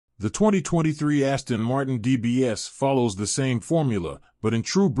The 2023 Aston Martin DBS follows the same formula, but in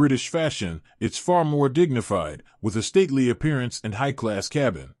true British fashion, it's far more dignified, with a stately appearance and high-class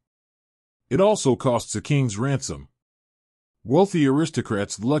cabin. It also costs a king's ransom. Wealthy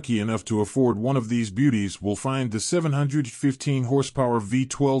aristocrats lucky enough to afford one of these beauties will find the 715 horsepower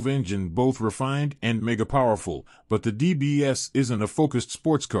V12 engine both refined and mega powerful, but the DBS isn't a focused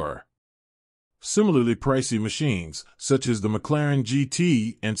sports car. Similarly pricey machines, such as the McLaren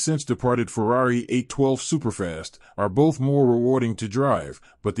GT and since-departed Ferrari 812 Superfast, are both more rewarding to drive,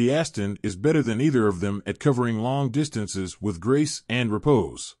 but the Aston is better than either of them at covering long distances with grace and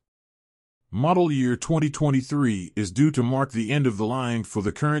repose. Model year 2023 is due to mark the end of the line for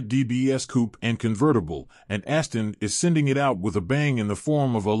the current DBS coupe and convertible, and Aston is sending it out with a bang in the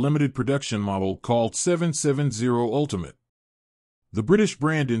form of a limited production model called 770 Ultimate. The British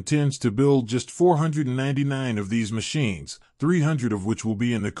brand intends to build just 499 of these machines, 300 of which will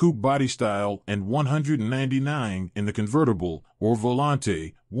be in the coupe body style and 199 in the convertible, or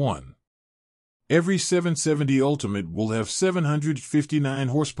Volante, 1. Every 770 Ultimate will have 759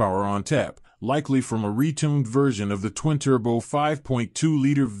 horsepower on tap, likely from a retuned version of the twin-turbo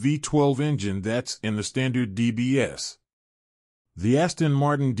 5.2-liter V12 engine that's in the standard DBS. The Aston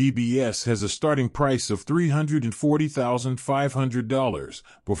Martin DBS has a starting price of $340,500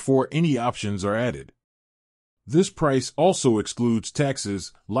 before any options are added. This price also excludes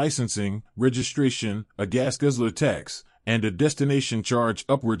taxes, licensing, registration, a gas guzzler tax, and a destination charge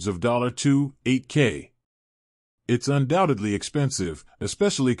upwards of $2,800. It's undoubtedly expensive,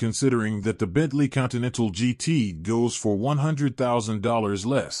 especially considering that the Bentley Continental GT goes for $100,000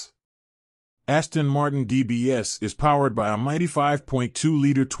 less. Aston Martin DBS is powered by a mighty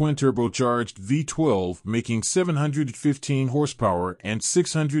 5.2-liter twin-turbocharged V12 making 715 horsepower and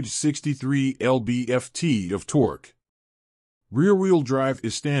 663 lb-ft of torque. Rear-wheel drive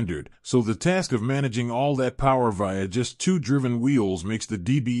is standard, so the task of managing all that power via just two driven wheels makes the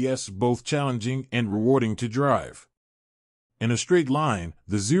DBS both challenging and rewarding to drive. In a straight line,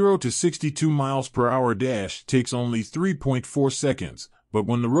 the 0 to 62 miles per hour dash takes only 3.4 seconds, but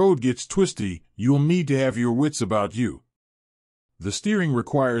when the road gets twisty, you'll need to have your wits about you. The steering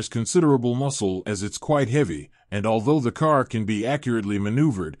requires considerable muscle as it's quite heavy, and although the car can be accurately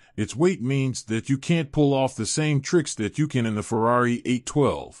maneuvered, its weight means that you can't pull off the same tricks that you can in the Ferrari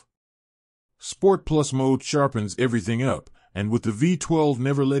 812. Sport Plus mode sharpens everything up, and with the V12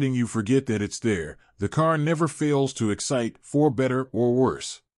 never letting you forget that it's there, the car never fails to excite, for better or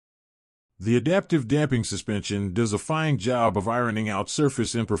worse. The adaptive damping suspension does a fine job of ironing out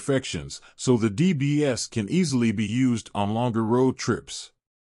surface imperfections, so the DBS can easily be used on longer road trips.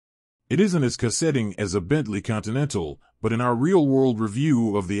 It isn't as cassetting as a Bentley Continental, but in our real-world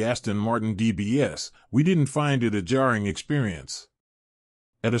review of the Aston Martin DBS, we didn't find it a jarring experience.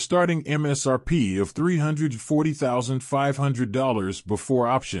 At a starting MSRP of $340,500 before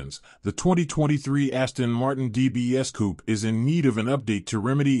options, the 2023 Aston Martin DBS Coupe is in need of an update to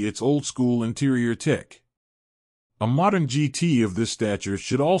remedy its old-school interior tech. A modern GT of this stature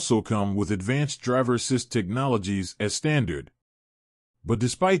should also come with advanced driver assist technologies as standard. But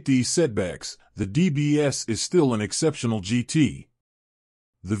despite these setbacks, the DBS is still an exceptional GT.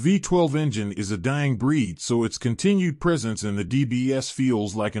 The V12 engine is a dying breed, so its continued presence in the DBS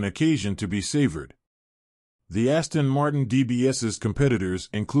feels like an occasion to be savored. The Aston Martin DBS's competitors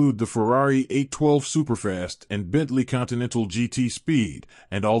include the Ferrari 812 Superfast and Bentley Continental GT Speed,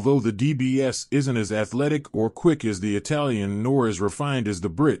 and although the DBS isn't as athletic or quick as the Italian nor as refined as the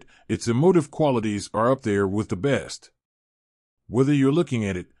Brit, its emotive qualities are up there with the best. Whether you're looking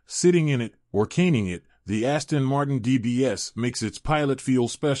at it, sitting in it, or caning it, the Aston Martin DBS makes its pilot feel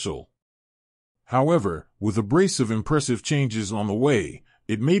special. However, with a brace of impressive changes on the way,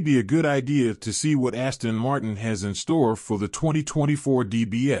 it may be a good idea to see what Aston Martin has in store for the 2024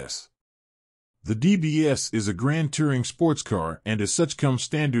 DBS. The DBS is a grand touring sports car and as such comes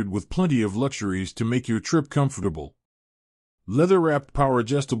standard with plenty of luxuries to make your trip comfortable. Leather-wrapped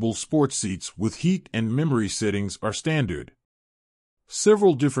power-adjustable sports seats with heat and memory settings are standard.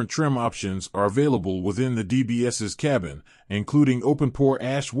 Several different trim options are available within the DBS's cabin, including open-pore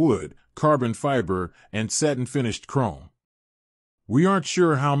ash wood, carbon fiber, and satin-finished chrome. We aren't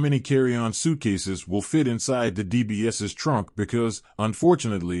sure how many carry-on suitcases will fit inside the DBS's trunk because,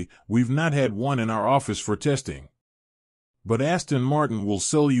 unfortunately, we've not had one in our office for testing. But Aston Martin will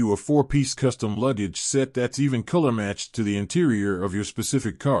sell you a 4-piece custom luggage set that's even color-matched to the interior of your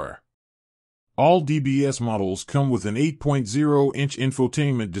specific car. All DBS models come with an 8.0-inch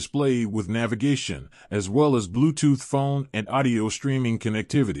infotainment display with navigation, as well as Bluetooth phone and audio streaming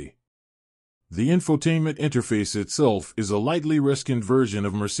connectivity. The infotainment interface itself is a lightly reskined version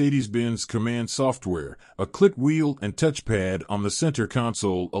of Mercedes-Benz Command software. A click wheel and touchpad on the center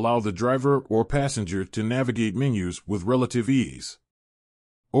console allow the driver or passenger to navigate menus with relative ease.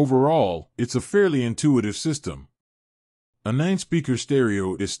 Overall, it's a fairly intuitive system. A 9-speaker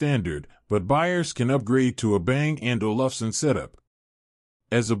stereo is standard, but buyers can upgrade to a Bang & Olufsen setup.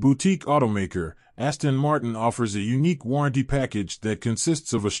 As a boutique automaker, Aston Martin offers a unique warranty package that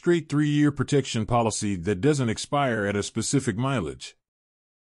consists of a straight 3-year protection policy that doesn't expire at a specific mileage.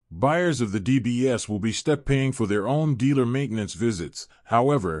 Buyers of the DBS will be stuck paying for their own dealer maintenance visits,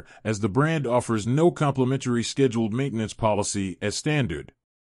 however, as the brand offers no complimentary scheduled maintenance policy as standard.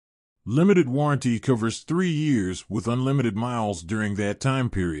 Limited warranty covers 3 years with unlimited miles during that time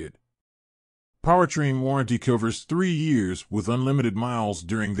period. Powertrain warranty covers 3 years with unlimited miles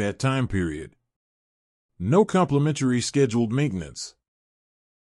during that time period. No complimentary scheduled maintenance.